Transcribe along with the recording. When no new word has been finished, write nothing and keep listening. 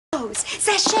pose.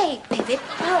 Sashay, pivot,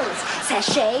 pose.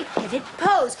 Sashay, pivot,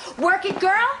 pose. Work it,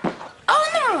 girl. Own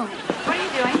the room. What are you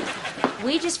doing?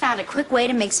 We just found a quick way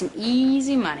to make some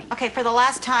easy money. Okay, for the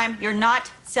last time, you're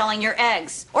not selling your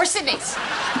eggs. Or Sydney's.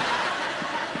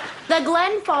 The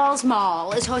Glen Falls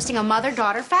Mall is hosting a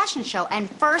mother-daughter fashion show, and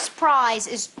first prize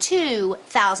is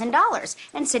 $2,000.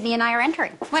 And Sydney and I are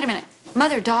entering. Wait a minute.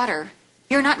 Mother-daughter?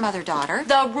 You're not mother-daughter.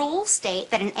 The rules state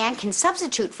that an aunt can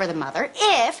substitute for the mother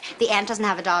if the aunt doesn't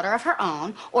have a daughter of her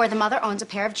own, or the mother owns a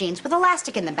pair of jeans with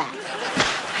elastic in the back.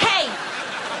 Hey!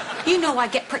 You know I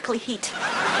get prickly heat.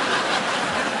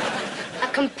 A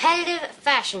competitive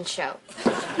fashion show.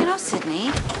 You know, Sydney,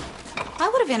 I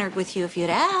would have entered with you if you'd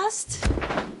asked.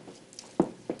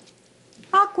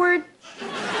 Awkward.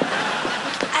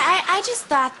 I just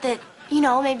thought that, you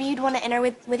know, maybe you'd want to enter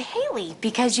with Haley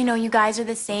because, you know, you guys are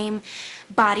the same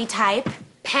body type.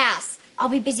 Pass. I'll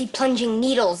be busy plunging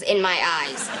needles in my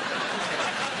eyes.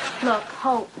 Look,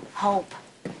 Hope.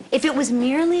 If it was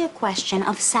merely a question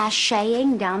of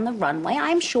sashaying down the runway,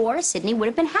 I'm sure Sydney would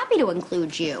have been happy to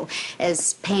include you,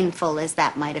 as painful as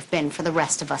that might have been for the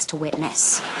rest of us to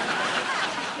witness.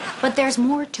 But there's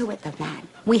more to it than that.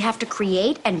 We have to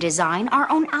create and design our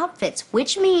own outfits,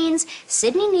 which means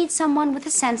Sydney needs someone with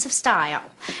a sense of style,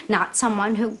 not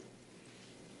someone who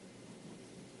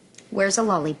wears a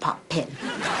lollipop pin.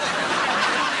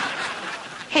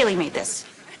 Haley made this.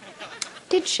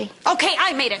 Did she? Okay,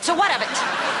 I made it, so what of it?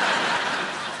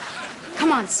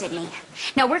 Come on, Sydney.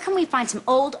 Now, where can we find some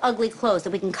old, ugly clothes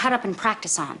that we can cut up and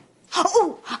practice on?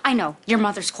 Oh, I know. Your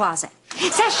mother's closet.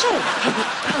 Sashay, pivot,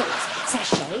 pose.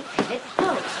 Sashay, pivot,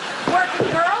 pose.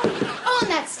 Working, girl. On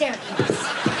that staircase.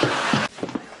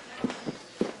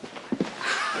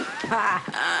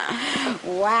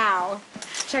 Wow.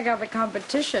 Check out the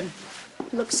competition.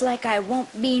 Looks like I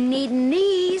won't be needing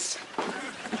these.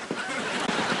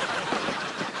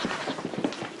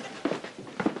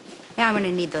 Yeah, I'm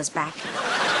gonna need those back.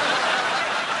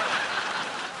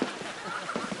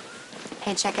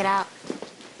 Hey, check it out.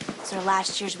 These are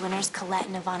last year's winners, Colette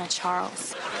and Ivana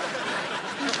Charles.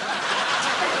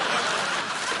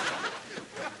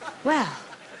 Well,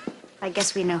 I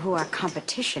guess we know who our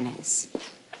competition is.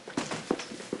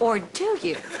 Or do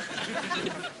you?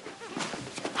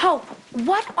 Hope,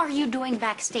 what are you doing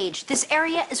backstage? This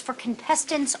area is for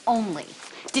contestants only.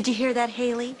 Did you hear that,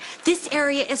 Haley? This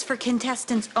area is for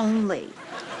contestants only.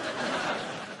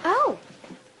 Oh,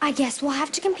 I guess we'll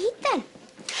have to compete then.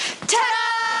 Ta-da!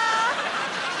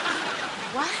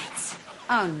 What?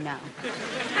 Oh, no.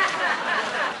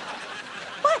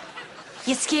 What?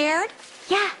 You scared?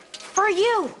 Yeah, for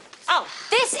you. Oh.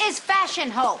 This is fashion,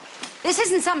 Hope. This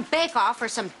isn't some bake-off or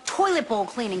some toilet bowl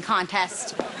cleaning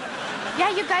contest. Yeah,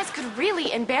 you guys could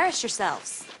really embarrass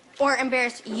yourselves. Or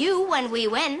embarrass you when we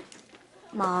win.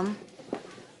 Mom,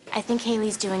 I think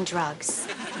Haley's doing drugs.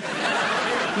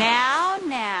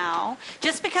 Now,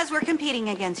 just because we're competing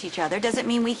against each other doesn't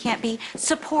mean we can't be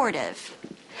supportive.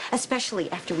 Especially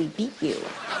after we beat you.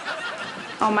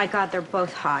 Oh, my God, they're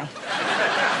both high.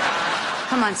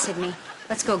 Come on, Sydney.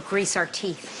 Let's go grease our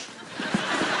teeth.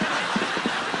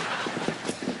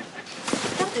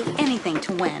 They'll do anything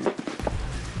to win.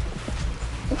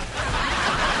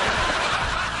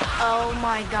 Oh,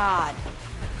 my God.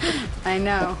 I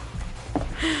know.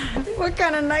 What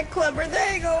kind of nightclub are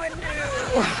they going to?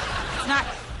 It's not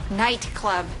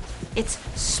nightclub. It's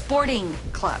sporting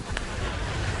club.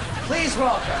 Please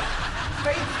welcome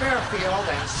Faith Fairfield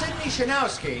and Sydney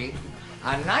Shanowski,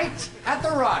 A Night at the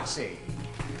Roxy.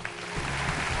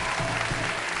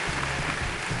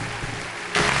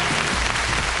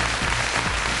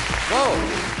 Whoa.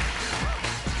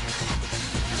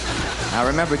 Now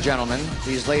remember, gentlemen,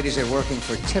 these ladies are working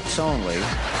for tips only.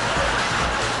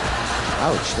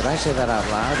 Ouch, did I say that out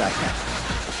loud?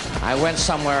 I went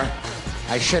somewhere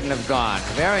I shouldn't have gone.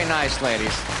 Very nice,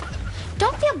 ladies.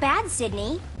 Don't feel bad,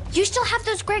 Sydney. You still have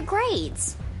those great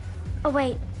grades. Oh,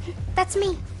 wait. That's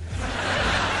me.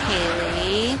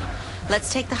 Haley,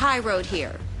 let's take the high road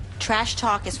here. Trash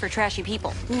talk is for trashy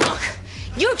people. Look,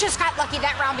 you just got lucky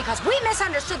that round because we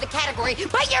misunderstood the category,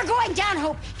 but you're going down,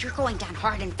 Hope. You're going down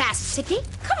hard and fast, Sydney.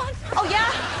 Come on. Oh,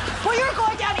 yeah? Well, you're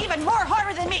going down even more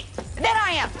harder than me. Than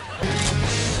I am.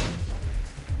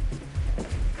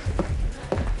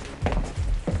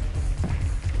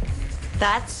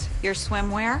 That's your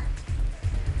swimwear?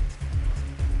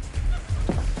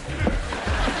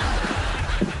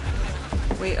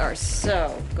 We are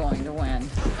so going to win.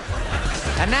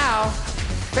 And now,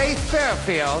 Faith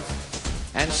Fairfield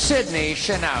and Sydney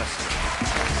Shanowski.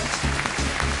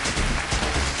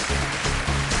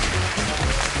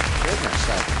 Goodness,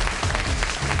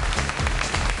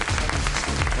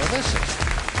 well, this is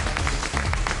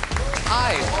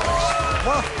We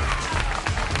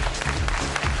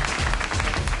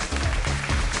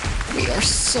are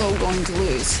so going to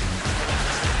lose.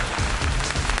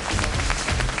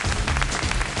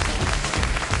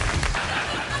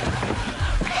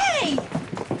 Hey!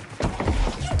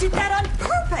 You did that on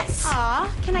purpose!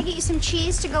 Aw, can I get you some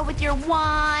cheese to go with your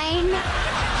wine?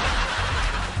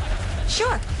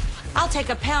 Sure. I'll take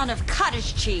a pound of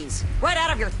cottage cheese right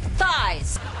out of your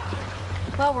thighs.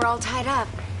 Well, we're all tied up.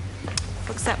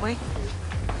 Looks that way.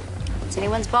 It's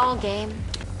anyone's ball game.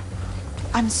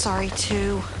 I'm sorry,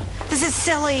 too. This is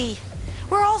silly.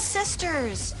 We're all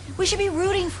sisters. We should be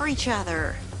rooting for each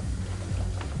other.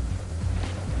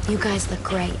 You guys look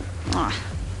great. Aw,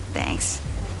 thanks.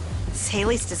 It's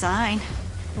Haley's design.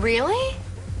 Really?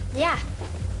 Yeah.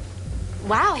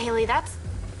 Wow, Haley, that's...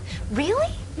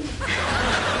 Really?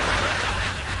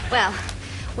 Well,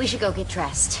 we should go get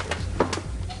dressed.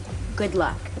 Good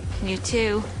luck. You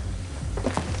too.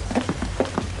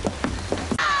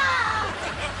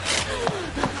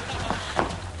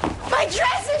 My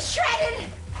dress is shredded!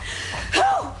 Who?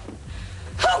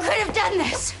 Who could have done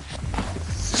this?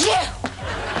 You!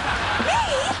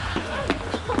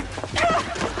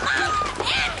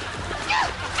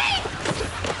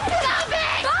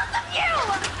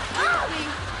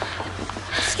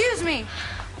 Excuse me.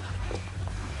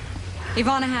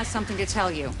 Ivana has something to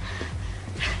tell you.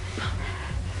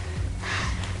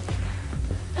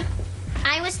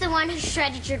 I was the one who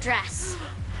shredded your dress.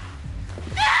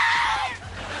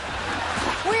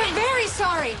 We're very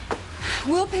sorry.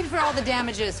 We'll pay for all the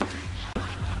damages.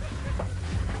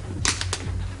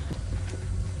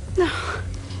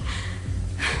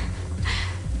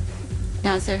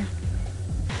 No, sir.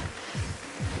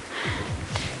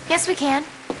 Yes, we can.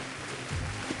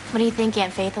 What do you think,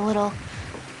 Aunt Faith? A little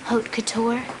haute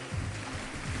couture?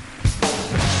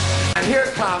 And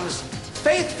here comes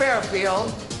Faith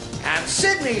Fairfield and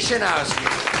Sydney Shanowski.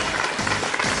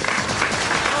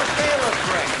 Oh, they look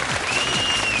great.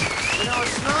 You know,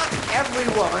 it's not every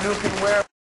woman who can wear...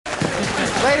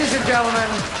 Ladies and gentlemen,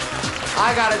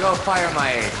 I gotta go fire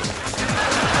my agent.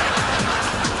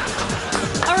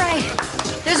 All right.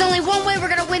 There's only one way we're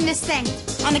gonna win this thing.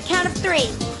 On the count of 3.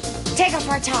 Take off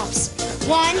our tops.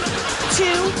 1, 2...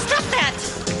 Stop that!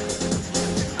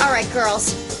 All right,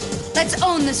 girls. Let's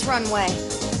own this runway.